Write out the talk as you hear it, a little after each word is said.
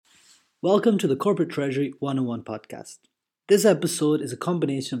Welcome to the Corporate Treasury 101 podcast. This episode is a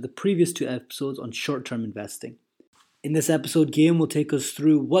combination of the previous two episodes on short-term investing. In this episode, Guillaume will take us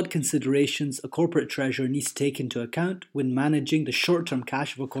through what considerations a corporate treasurer needs to take into account when managing the short-term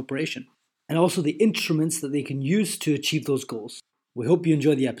cash of a corporation, and also the instruments that they can use to achieve those goals. We hope you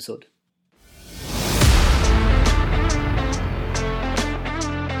enjoy the episode.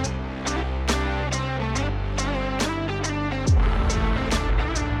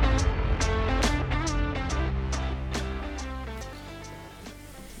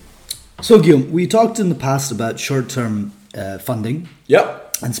 So Guillaume, we talked in the past about short-term funding. Yeah.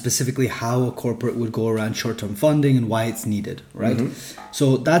 And specifically how a corporate would go around short-term funding and why it's needed, right? Mm-hmm.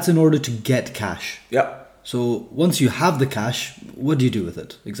 So that's in order to get cash. Yeah. So once you have the cash, what do you do with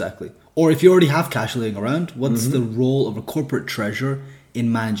it exactly? Or if you already have cash laying around, what's the role of a corporate treasurer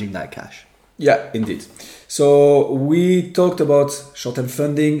in managing that cash? Yeah, indeed. So we talked about short-term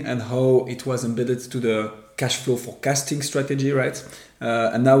funding and how it was embedded to the cash flow forecasting strategy, right?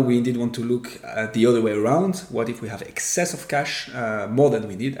 And now we indeed want to look at the other way around. What if we have excess of cash, more than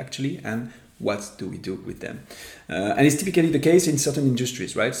we need actually, and what do we do with them? And it's typically the case in certain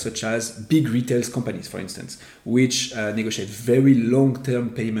industries, right? Such as big retail companies, for instance, which negotiate very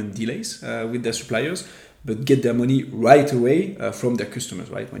long-term payment delays with their suppliers, but get their money right away from their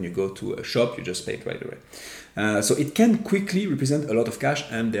customers, right? When you go to a shop, you just pay it right away. So it can quickly represent a lot of cash,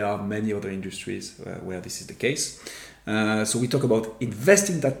 and there are many other industries where this is the case. So we talk about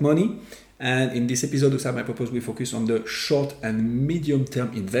investing that money, and in this episode, Usam, I propose we focus on the short and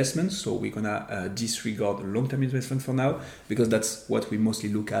medium-term investments. So we're gonna disregard long-term investment for now, because that's what we mostly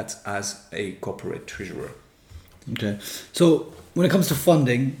look at as a corporate treasurer. Okay, so when it comes to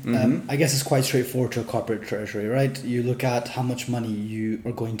funding, I guess it's quite straightforward to a corporate treasury, right? You look at how much money you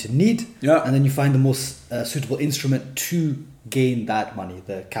are going to need, and then you find the most suitable instrument to gain that money,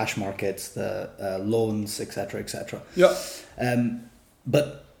 the cash markets, the loans, etc., etc. Yeah.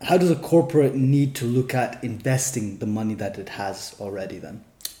 But how does a corporate need to look at investing the money that it has already then?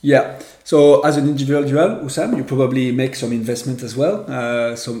 Yeah. So as an individual, Usam, you probably make some investment as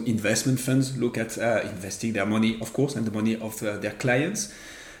well. Some investment funds look at investing their money, of course, and the money of their clients.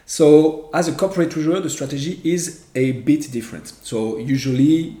 So as a corporate treasurer, the strategy is a bit different. So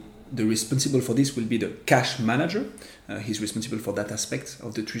usually the responsible for this will be the cash manager. He's responsible for that aspect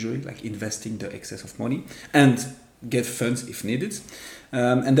of the treasury, like investing the excess of money and get funds if needed.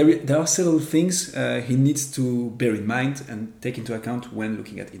 And there are several things he needs to bear in mind and take into account when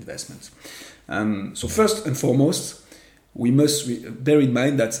looking at investments. So first and foremost, we must bear in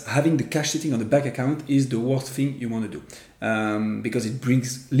mind that having the cash sitting on the bank account is the worst thing you want to do, because it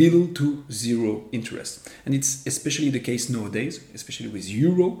brings little to zero interest. And it's especially the case nowadays, especially with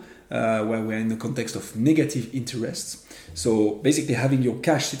euro, where we're in the context of negative interests. So basically having your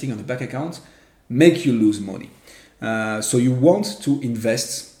cash sitting on the bank account make you lose money. So you want to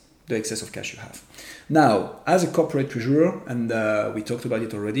invest the excess of cash you have. Now, as a corporate treasurer, and we talked about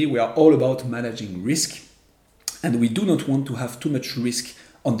it already, we are all about managing risk, and we do not want to have too much risk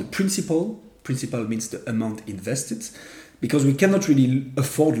on the principal. Principal means the amount invested, because we cannot really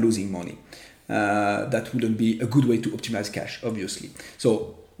afford losing money. That wouldn't be a good way to optimize cash, obviously.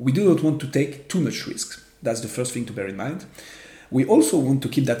 So we do not want to take too much risk. That's the first thing to bear in mind. We also want to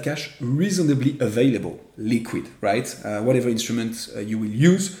keep that cash reasonably available, liquid, right? Whatever instrument you will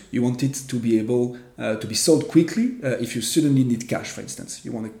use, you want it to be able to be sold quickly if you suddenly need cash, for instance.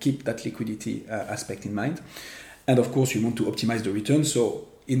 You want to keep that liquidity aspect in mind. And of course, you want to optimize the return. So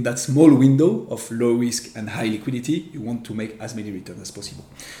in that small window of low risk and high liquidity, you want to make as many returns as possible.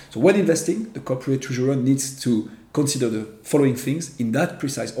 So when investing, the corporate treasurer needs to consider the following things in that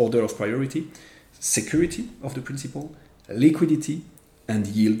precise order of priority: security of the principal, liquidity, and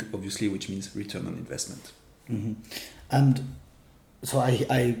yield, obviously, which means return on investment. Mm-hmm. And so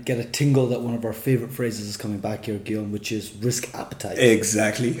I get a tingle that one of our favorite phrases is coming back here, Guillaume, which is risk appetite.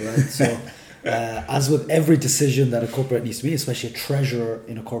 Exactly. Right. So as with every decision that a corporate needs to make, especially a treasurer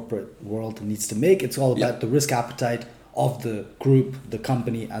in a corporate world needs to make, it's all about the risk appetite of the group, the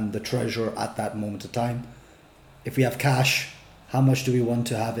company, and the treasurer at that moment of time. If we have cash, how much do we want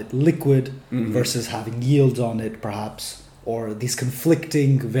to have it liquid versus having yields on it, perhaps, or these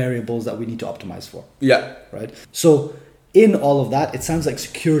conflicting variables that we need to optimize for? Yeah. Right. So in all of that, it sounds like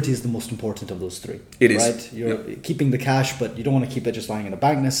security is the most important of those three. It is. Right? You're keeping the cash, but you don't want to keep it just lying in a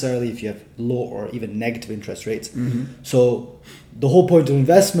bank necessarily if you have low or even negative interest rates. So the whole point of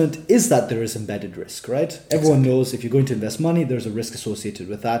investment is that there is embedded risk, right? Everyone knows if you're going to invest money, there's a risk associated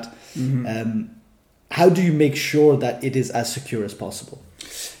with that. How do you make sure that it is as secure as possible?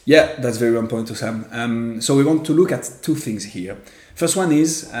 Yeah, that's very on point, Sam. So we want to look at two things here. First one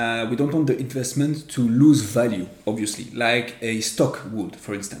is we don't want the investment to lose value, obviously, like a stock would,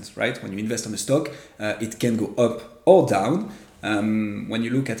 for instance, right? When you invest on a stock, it can go up or down. When you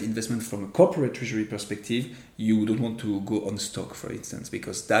look at investment from a corporate treasury perspective, you don't want to go on stock, for instance,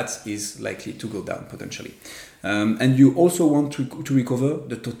 because that is likely to go down potentially. And you also want to recover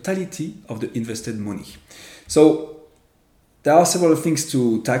the totality of the invested money. So there are several things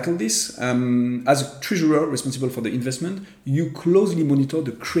to tackle this. As a treasurer responsible for the investment, you closely monitor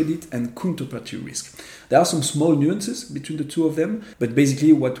the credit and counterparty risk. There are some small nuances between the two of them, but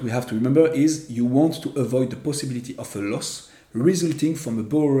basically what we have to remember is you want to avoid the possibility of a loss resulting from a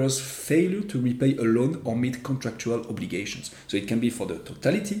borrower's failure to repay a loan or meet contractual obligations. So it can be for the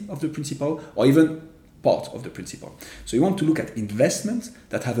totality of the principal or even part of the principal. So you want to look at investments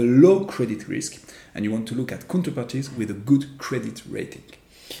that have a low credit risk, and you want to look at counterparties with a good credit rating.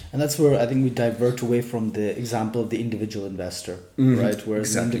 And that's where I think we divert away from the example of the individual investor, right?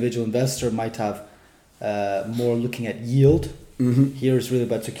 Whereas an individual investor might have more looking at yield. Here it's really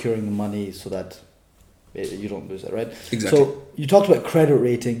about securing the money so that you don't lose it, right? Exactly. So you talked about credit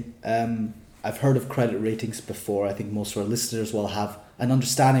rating. I've heard of credit ratings before. I think most of our listeners will have an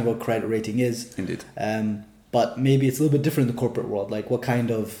understanding what credit rating is. Indeed. But maybe it's a little bit different in the corporate world. Like what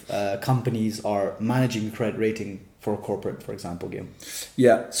kind of companies are managing the credit rating for a corporate, for example, Guillaume?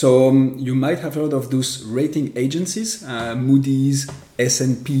 Yeah, so you might have heard of those rating agencies, Moody's,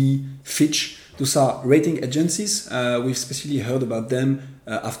 S&P, Fitch. Those are rating agencies. We've especially heard about them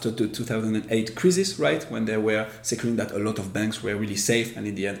after the 2008 crisis, right? When they were securing that a lot of banks were really safe, and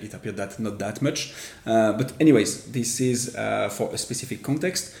in the end it appeared that not that much. But anyways, this is for a specific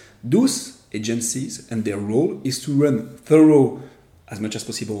context. Those agencies and their role is to run thorough, as much as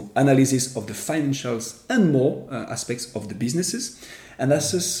possible, analysis of the financials and more aspects of the businesses, and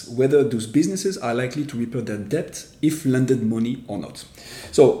assess whether those businesses are likely to repay their debt if lended money or not.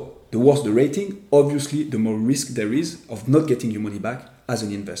 So the worse the rating, obviously the more risk there is of not getting your money back as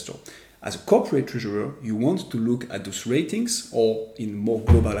an investor. As a corporate treasurer, you want to look at those ratings, or in more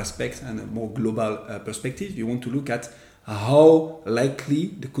global aspects and a more global perspective, you want to look at how likely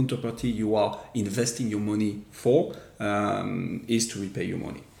the counterparty you are investing your money for is to repay your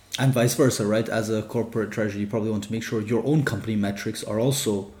money. And vice versa, right? As a corporate treasurer, you probably want to make sure your own company metrics are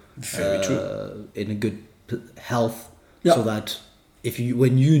also very true, in a good health, so that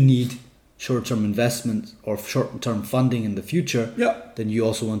when you need short-term investment or short-term funding in the future, then you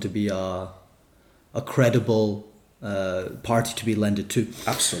also want to be a credible party to be lended to.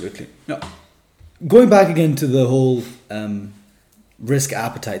 Absolutely. Yeah. Going back again to the whole risk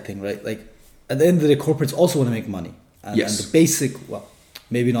appetite thing, right? Like at the end of the day, corporates also want to make money. And the basic, well,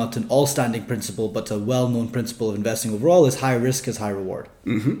 maybe not an all-standing principle, but a well-known principle of investing overall is high risk is high reward,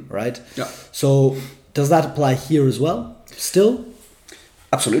 right? Yeah. So does that apply here as well? Still?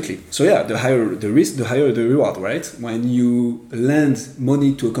 Absolutely. So yeah, the higher the risk, the higher the reward, right? When you lend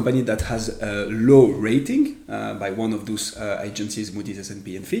money to a company that has a low rating by one of those agencies, Moody's,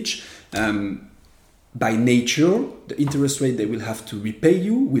 S&P, and Fitch, by nature, the interest rate they will have to repay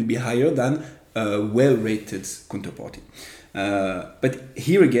you will be higher than a well-rated counterparty. But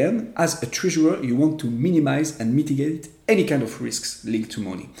here again, as a treasurer, you want to minimize and mitigate any kind of risks linked to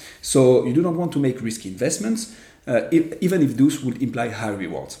money. So you do not want to make risky investments, even if those would imply high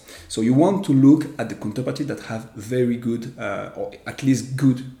rewards. So you want to look at the counterparty that have very good, or at least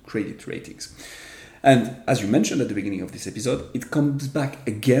good credit ratings. And as you mentioned at the beginning of this episode, it comes back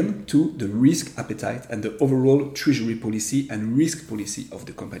again to the risk appetite and the overall treasury policy and risk policy of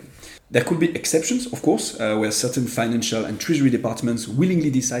the company. There could be exceptions, of course, where certain financial and treasury departments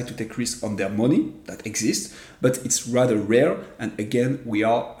willingly decide to take risks on their money. That exists, but it's rather rare. And again, we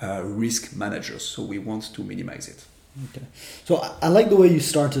are risk managers, so we want to minimize it. Okay. So I like the way you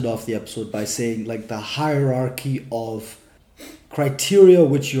started off the episode by saying like the hierarchy of criteria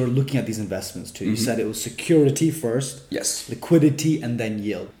which you're looking at these investments to. You said it was security first, yes, liquidity, and then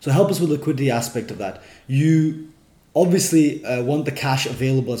yield. So help us with the liquidity aspect of that. You obviously want the cash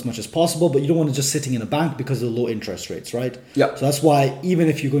available as much as possible, but you don't want it just sitting in a bank because of the low interest rates, right? Yeah. So that's why even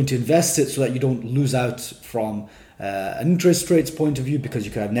if you're going to invest it so that you don't lose out from an interest rates point of view, because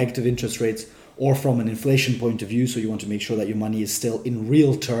you could have negative interest rates, or from an inflation point of view, so you want to make sure that your money is still in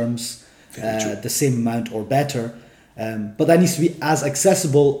real terms the same amount or better. But that needs to be as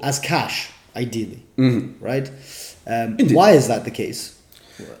accessible as cash, ideally, right? Why is that the case?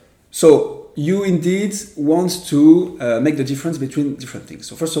 So you indeed want to make the difference between different things.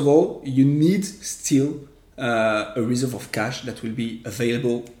 So first of all, you need still a reserve of cash that will be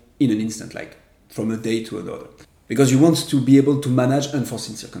available in an instant, like from a day to another. Because you want to be able to manage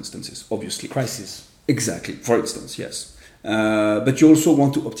unforeseen circumstances, obviously. Crisis. Exactly, for instance, yes. but you also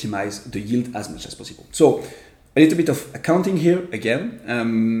want to optimize the yield as much as possible. So a little bit of accounting here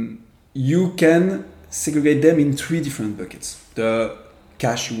again. You can segregate them in 3 different buckets. The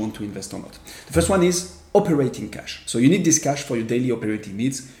cash you want to invest or not. The first one is operating cash. So you need this cash for your daily operating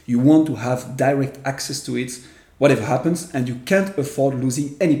needs. You want to have direct access to it, whatever happens, and you can't afford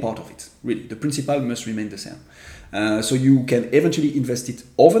losing any part of it. Really, the principal must remain the same. So you can eventually invest it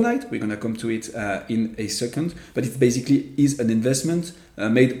overnight. We're going to come to it in a second, but it basically is an investment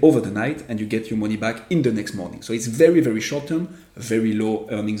made over the night, and you get your money back in the next morning. So it's very, very short term, very low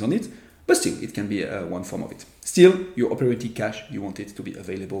earnings on it, but still it can be one form of it. Still, your operating cash, you want it to be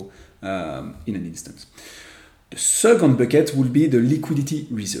available in an instant. The second bucket will be the liquidity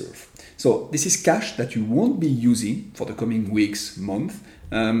reserve. So this is cash that you won't be using for the coming weeks, month,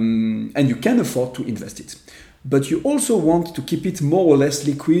 and you can afford to invest it. But you also want to keep it more or less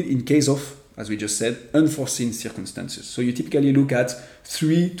liquid in case of, as we just said, unforeseen circumstances. So you typically look at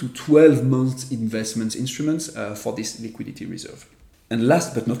 3 to 12 months investment instruments for this liquidity reserve. And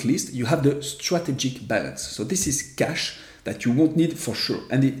last but not least, you have the strategic balance. So this is cash that you won't need for sure.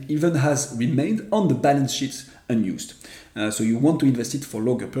 And it even has remained on the balance sheet unused. So you want to invest it for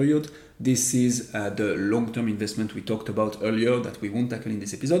longer period. This is the long-term investment we talked about earlier that we won't tackle in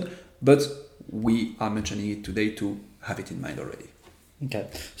this episode, but we are mentioning it today to have it in mind already. Okay,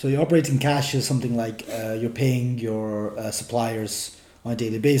 so your operating cash is something like you're paying your suppliers on a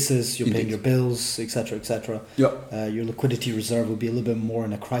daily basis, you're paying your bills, etc., etc. Yeah. Your liquidity reserve will be a little bit more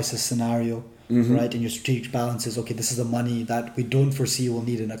in a crisis scenario, right? And your strategic balance is, okay, this is the money that we don't foresee we'll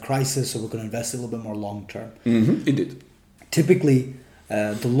need in a crisis, so we're going to invest a little bit more long term. Indeed. Typically,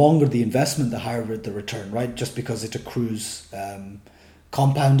 the longer the investment, the higher the return, right? Just because it accrues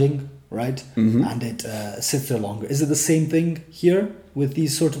compounding, right? And it sits there longer. Is it the same thing here with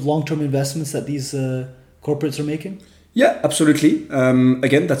these sort of long-term investments that these corporates are making? Yeah, absolutely.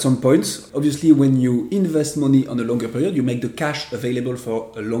 Again, that's on point. Obviously, when you invest money on a longer period, you make the cash available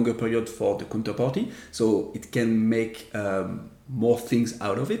for a longer period for the counterparty. So it can make more things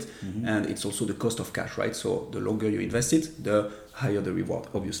out of it. And it's also the cost of cash, right? So the longer you invest it, the higher the reward,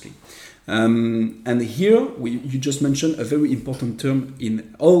 obviously. And here, you just mentioned a very important term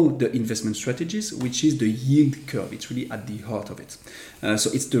in all the investment strategies, which is the yield curve. It's really at the heart of it. So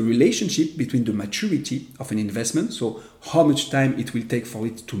it's the relationship between the maturity of an investment, so how much time it will take for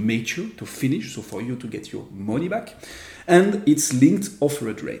it to mature, to finish, so for you to get your money back, and its linked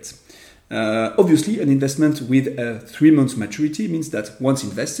offered rate. Obviously, an investment with a 3 months maturity means that once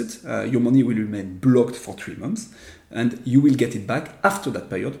invested, your money will remain blocked for 3 months, and you will get it back after that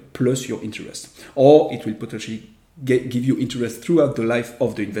period plus your interest. Or it will potentially give you interest throughout the life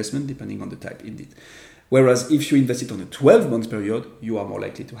of the investment, depending on the type indeed. Whereas if you invest it on a 12-month period, you are more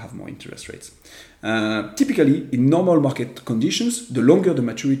likely to have more interest rates. Typically, in normal market conditions, the longer the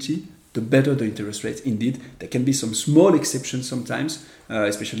maturity, the better the interest rates. Indeed, there can be some small exceptions sometimes,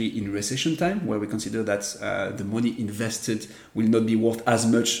 especially in recession time, where we consider that the money invested will not be worth as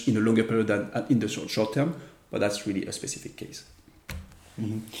much in a longer period than in the short term, but that's really a specific case.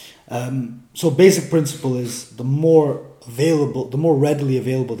 So basic principle is the more readily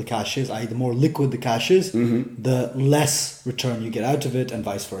available the cash is, i.e. the more liquid the cash is, the less return you get out of it, and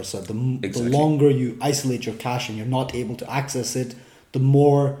vice versa. The longer you isolate your cash and you're not able to access it, the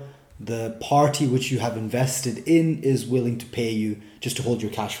more the party which you have invested in is willing to pay you just to hold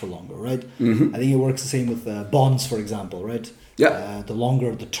your cash for longer, right? I think it works the same with bonds, for example, right? Yeah. The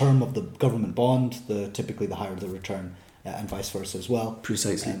longer the term of the government bond, typically the higher the return, and vice versa as well.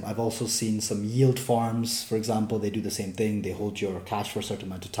 Precisely. I've also seen some yield farms, for example, they do the same thing. They hold your cash for a certain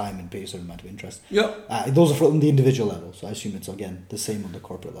amount of time and pay a certain amount of interest. Yeah. Those are from the individual level, so I assume it's, again, the same on the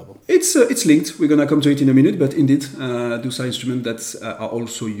corporate level. It's linked. We're going to come to it in a minute, but indeed, those are instruments that are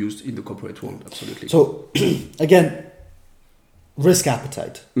also used in the corporate world, absolutely. So, again, risk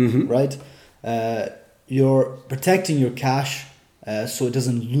appetite, right? You're protecting your cash so it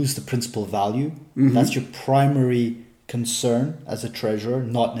doesn't lose the principal value. That's your primary concern as a treasurer,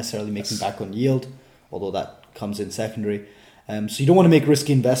 not necessarily making back on yield, although that comes in secondary. So you don't want to make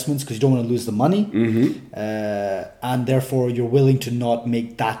risky investments because you don't want to lose the money, and therefore you're willing to not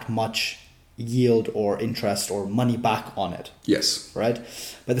make that much yield or interest or money back on it. Yes. Right?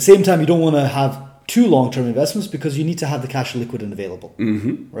 But at the same time, you don't want to have too long-term investments because you need to have the cash liquid and available,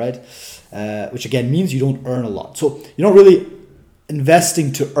 right? Which again means you don't earn a lot. So you're not really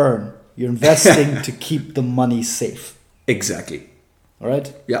investing to earn. You're investing to keep the money safe. Exactly. All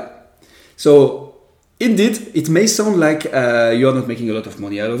right? Yeah. So Indeed, it may sound like you're not making a lot of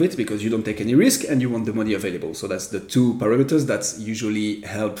money out of it because you don't take any risk and you want the money available. So that's the two parameters that usually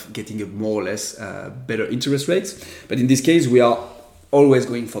help getting a more or less better interest rates. But in this case, we are always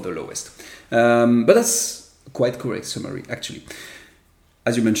going for the lowest. But that's quite correct summary, actually.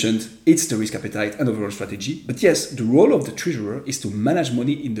 As you mentioned, it's the risk appetite and overall strategy. But yes, the role of the treasurer is to manage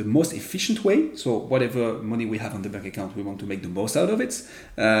money in the most efficient way. So whatever money we have on the bank account, we want to make the most out of it.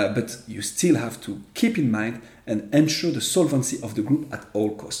 But you still have to keep in mind and ensure the solvency of the group at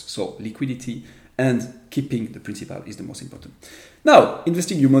all costs. So liquidity and keeping the principal is the most important. Now,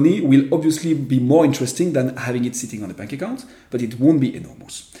 investing your money will obviously be more interesting than having it sitting on a bank account, but it won't be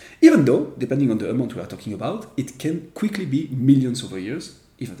enormous. Even though, depending on the amount we are talking about, it can quickly be millions over years,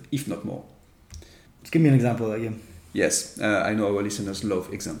 if not more. Just give me an example again. Yes, I know our listeners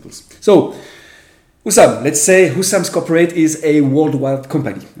love examples. So, Hussam, let's say Hussam's Corporate is a worldwide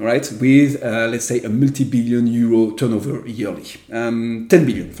company, right? With, let's say, a multi-billion euro turnover yearly. 10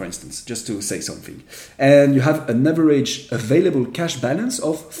 billion, for instance, just to say something. And you have an average available cash balance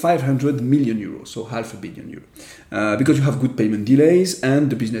of 500 million euros, so half a billion euro. Because you have good payment delays and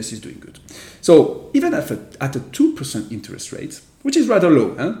the business is doing good. So even at a 2% interest rate, which is rather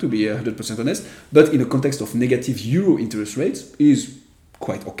low, to be 100% honest, but in a context of negative euro interest rates is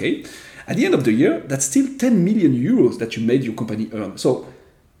quite okay. At the end of the year, that's still 10 million euros that you made your company earn. So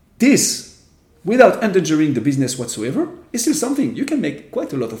this, without endangering the business whatsoever, is still something. You can make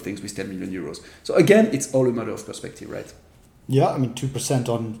quite a lot of things with 10 million euros. So again, it's all a matter of perspective, right? Yeah, I mean, 2%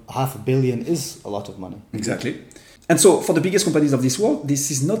 on half a billion is a lot of money. Exactly. And so for the biggest companies of this world,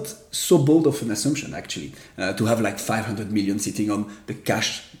 this is not so bold of an assumption, actually, to have like 500 million sitting on the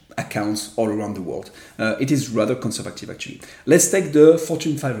cash accounts all around the world. It is rather conservative, actually. Let's take the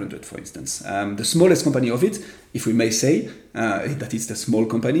Fortune 500, for instance. The smallest company of it, if we may say, that it's the small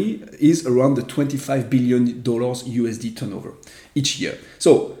company, is around the $25 billion USD turnover each year.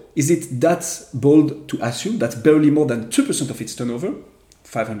 So is it that bold to assume that barely more than 2% of its turnover,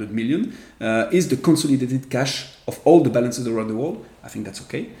 500 million, is the consolidated cash of all the balances around the world? I think that's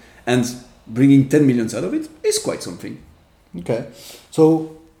okay. And bringing 10 millions out of it is quite something. Okay.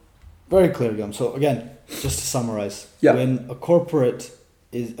 So very clear, Guillaume. So again, just to summarize, when a corporate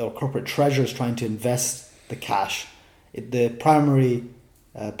treasurer is trying to invest the cash, the primary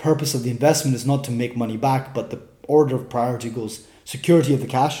purpose of the investment is not to make money back, but the order of priority goes security of the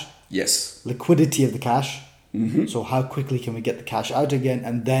cash, yes, liquidity of the cash. Mm-hmm. So how quickly can we get the cash out again,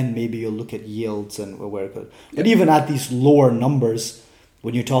 and then maybe you'll look at yields and where it goes. But even at these lower numbers,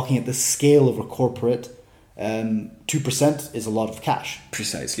 when you're talking at the scale of a corporate, 2% is a lot of cash.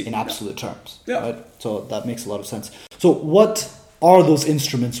 Precisely. In absolute terms. Yeah. Right? So that makes a lot of sense. So what are those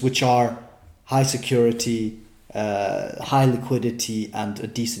instruments which are high security, high liquidity, and a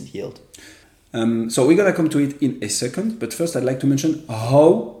decent yield? So we're going to come to it in a second, but first I'd like to mention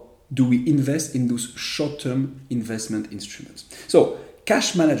how do we invest in those short-term investment instruments. So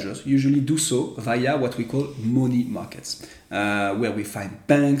cash managers usually do so via what we call money markets, where we find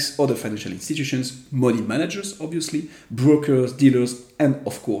banks, other financial institutions, money managers, obviously, brokers, dealers, and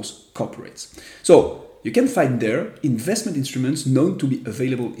of course, corporates. So you can find there investment instruments known to be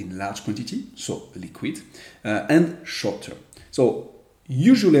available in large quantity, so liquid, and short-term. So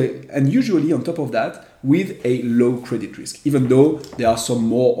usually on top of that, with a low credit risk, even though there are some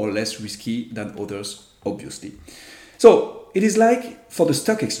more or less risky than others, obviously. So it is like for the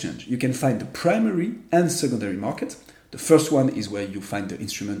stock exchange, you can find the primary and secondary market. The first one is where you find the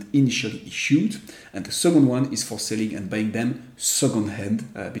instrument initially issued, and the second one is for selling and buying them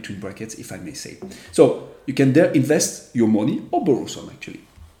second-hand, between brackets, if I may say. So you can there invest your money or borrow some, actually.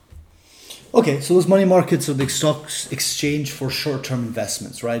 Okay, so those money markets are the stock exchange for short-term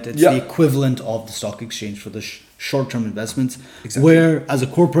investments, right? It's the equivalent of the stock exchange for the short-term investments, exactly. Where as a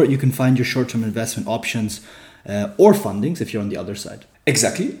corporate you can find your short-term investment options or fundings if you're on the other side.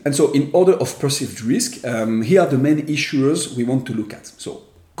 Exactly. And so in order of perceived risk, here are the main issuers we want to look at. So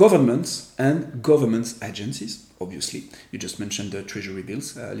governments and government agencies, obviously. You just mentioned the treasury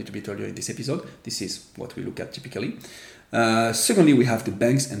bills a little bit earlier in this episode. This is what we look at typically. Secondly, we have the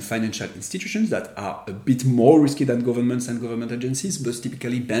banks and financial institutions that are a bit more risky than governments and government agencies, but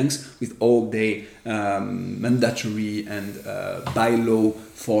typically banks with all their mandatory and by law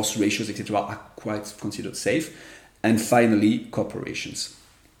force ratios, etc., are quite considered safe. And finally, corporations.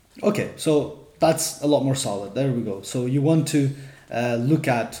 Okay, so that's a lot more solid. There we go. So you want to look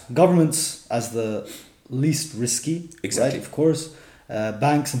at governments as the least risky, exactly. Right? Of course,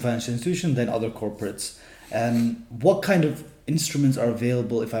 banks and financial institutions, then other corporates. What kind of instruments are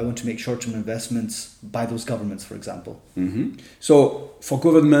available if I want to make short-term investments by those governments, for example? So for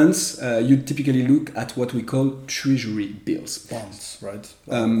governments, you typically look at what we call treasury bills. Bonds, right?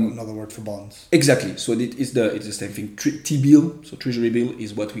 Another word for bonds. Exactly. So it's the same thing. T-bill, so treasury bill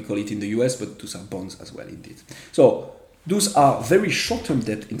is what we call it in the US, but those are bonds as well, indeed. So those are very short-term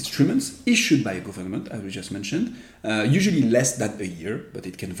debt instruments issued by a government, as we just mentioned, usually less than a year, but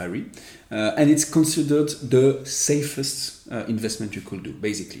it can vary. And it's considered the safest investment you could do,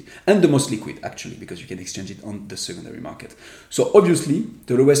 basically. And the most liquid, actually, because you can exchange it on the secondary market. So obviously,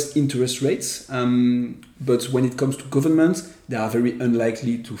 the lowest interest rates, but when it comes to governments, they are very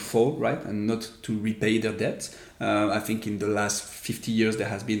unlikely to fall, right, and not to repay their debt. I think in the last 50 years, there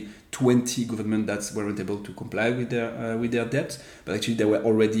has been 20 governments that weren't able to comply with their debt, but actually they were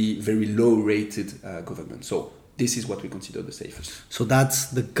already very low-rated governments. So this is what we consider the safest. So that's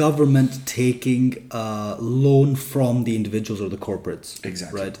the government taking a loan from the individuals or the corporates.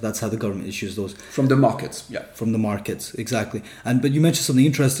 Exactly. Right? That's how the government issues those. From the markets, yeah. From the markets, exactly. But you mentioned something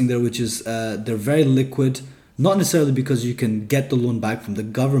interesting there, which is they're very liquid, not necessarily because you can get the loan back from the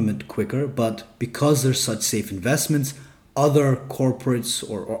government quicker, but because they're such safe investments, other corporates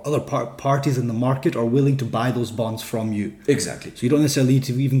or other parties in the market are willing to buy those bonds from you. Exactly. So you don't necessarily need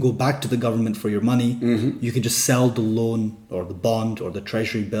to even go back to the government for your money. You can just sell the loan or the bond or the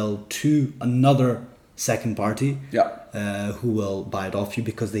treasury bill to another second party who will buy it off you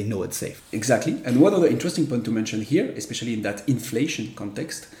because they know it's safe. Exactly. And one other interesting point to mention here, especially in that inflation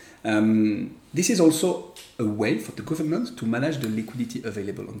context, this is also a way for the government to manage the liquidity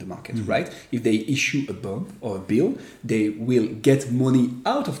available on the market, right? If they issue a bond or a bill, they will get money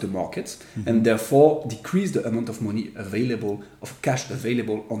out of the market and therefore decrease the amount of money available, of cash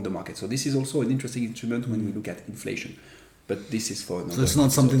available on the market. So this is also an interesting instrument when we look at inflation. But this is for another. So it's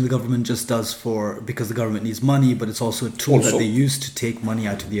not something the government just does because the government needs money, but it's also a tool that they use to take money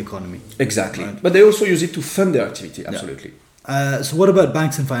out of the economy. Exactly. Right? But they also use it to fund their activity, absolutely. Yeah. So what about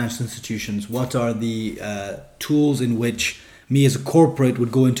banks and financial institutions? What are the tools in which me as a corporate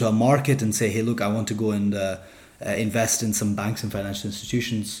would go into a market and say, hey, look, I want to go and invest in some banks and financial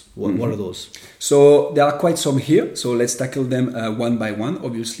institutions? What are those? So there are quite some here. So let's tackle them one by one,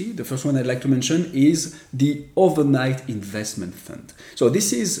 obviously. The first one I'd like to mention is the overnight investment fund. So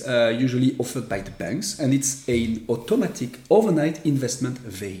this is usually offered by the banks, and it's an automatic overnight investment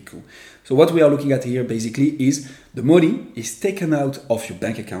vehicle. So what we are looking at here basically is the money is taken out of your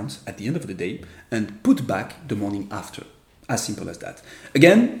bank account at the end of the day and put back the morning after. As simple as that.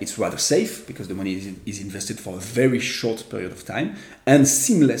 Again, it's rather safe because the money is invested for a very short period of time and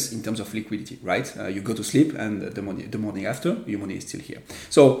seamless in terms of liquidity, right? You go to sleep and the morning after, your money is still here.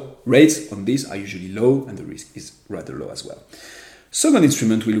 So rates on this are usually low and the risk is rather low as well. Second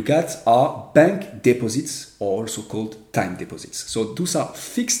instrument we look at are bank deposits, or also called time deposits. So those are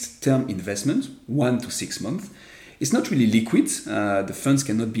fixed term investments, 1 to 6 months. It's not really liquid. The funds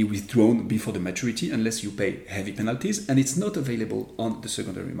cannot be withdrawn before the maturity unless you pay heavy penalties, and it's not available on the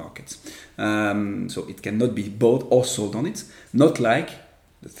secondary markets. So it cannot be bought or sold on it, not like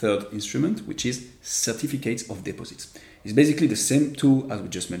the third instrument, which is certificates of deposits. It's basically the same tool as we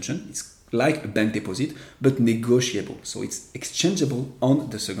just mentioned. It's like a bank deposit, but negotiable. So it's exchangeable on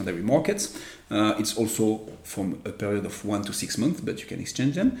the secondary markets. It's also from a period of 1 to 6 months, but you can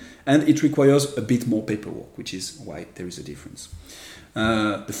exchange them. And it requires a bit more paperwork, which is why there is a difference.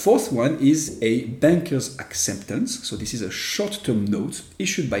 The fourth one is a banker's acceptance. So this is a short-term note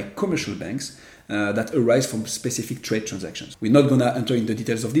issued by commercial banks that arise from specific trade transactions. We're not going to enter into the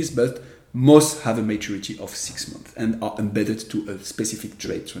details of this, but most have a maturity of 6 months and are embedded to a specific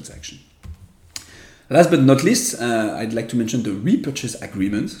trade transaction. Last but not least, I'd like to mention the repurchase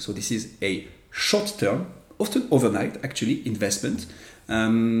agreement. So this is a short-term, often overnight actually, investment.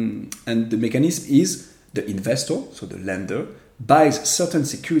 And the mechanism is the investor, so the lender, buys certain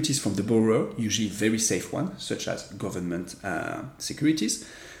securities from the borrower, usually very safe ones, such as government securities.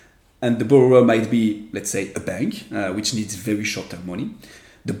 And the borrower might be, let's say, a bank, which needs very short-term money.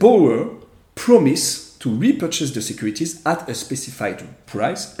 The borrower promises to repurchase the securities at a specified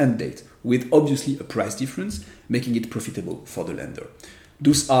price and date, with obviously a price difference, making it profitable for the lender.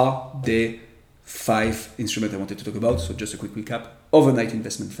 Those are the 5 instruments I wanted to talk about. So just a quick recap: overnight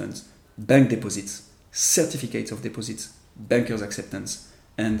investment funds, bank deposits, certificates of deposits, banker's acceptance,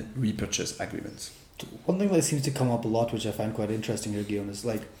 and repurchase agreements. One thing that seems to come up a lot, which I find quite interesting here, Guillaume, is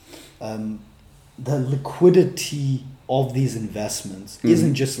like the liquidity of these investments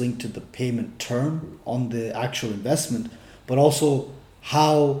isn't just linked to the payment term on the actual investment, but also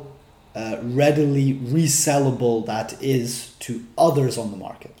how readily resellable that is to others on the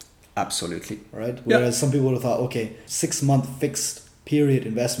market. Absolutely. Right? Whereas some people would have thought, okay, 6-month fixed period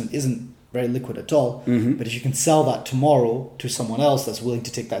investment isn't very liquid at all. But if you can sell that tomorrow to someone else that's willing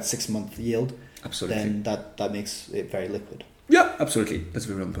to take that 6-month yield, then that makes it very liquid. Yeah, absolutely. That's a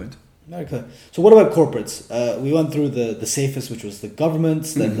very on point. Very clear. So what about corporates? We went through the safest, which was the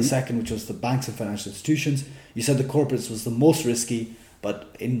governments, then the second, which was the banks and financial institutions. You said the corporates was the most risky,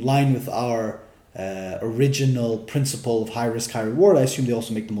 but in line with our original principle of high risk, high reward, I assume they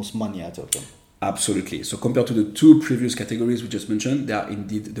also make the most money out of them. Absolutely. So compared to the two previous categories we just mentioned, they are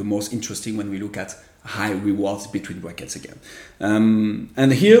indeed the most interesting when we look at high rewards between brackets again.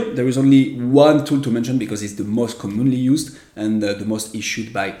 And here there is only one tool to mention because it's the most commonly used and the most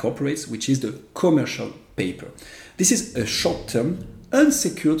issued by corporates, which is the commercial paper. This is a short-term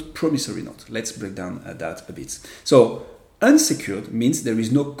unsecured promissory note. Let's break down that a bit. So unsecured means there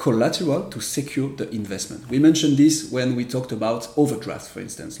is no collateral to secure the investment. We mentioned this when we talked about overdraft, for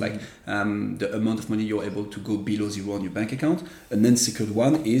instance, like the amount of money you're able to go below zero on your bank account. An unsecured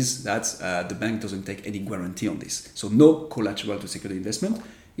one is that the bank doesn't take any guarantee on this. So no collateral to secure the investment.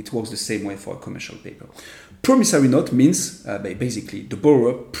 It works the same way for a commercial paper. Promissory note means basically the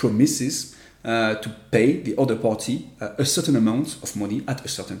borrower promises to pay the other party a certain amount of money at a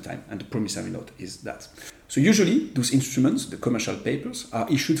certain time, and the promissory note is that. So usually those instruments, the commercial papers, are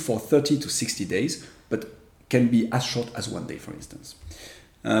issued for 30 to 60 days, but can be as short as 1 day, for instance.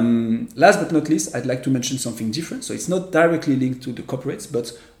 Last but not least, I'd like to mention something different. So it's not directly linked to the corporates,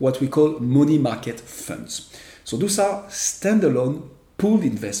 but what we call money market funds. So those are standalone pooled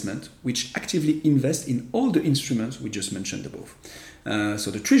investment which actively invest in all the instruments we just mentioned above. So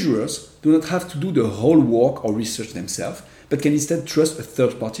the treasurers do not have to do the whole work or research themselves, but can instead trust a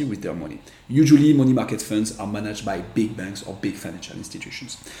third party with their money. Usually money market funds are managed by big banks or big financial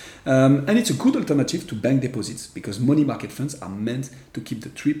institutions. And it's a good alternative to bank deposits because money market funds are meant to keep the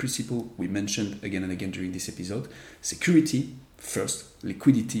three principles we mentioned again and again during this episode: security first,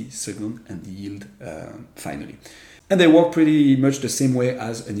 liquidity second, and yield finally. And they work pretty much the same way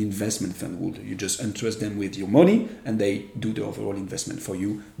as an investment fund would. You just entrust them with your money and they do the overall investment for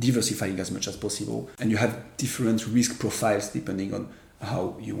you, diversifying as much as possible. And you have different risk profiles depending on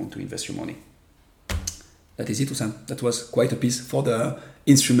how you want to invest your money. That is it, Oussam. That was quite a piece for the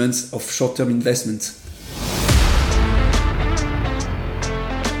instruments of short-term investment.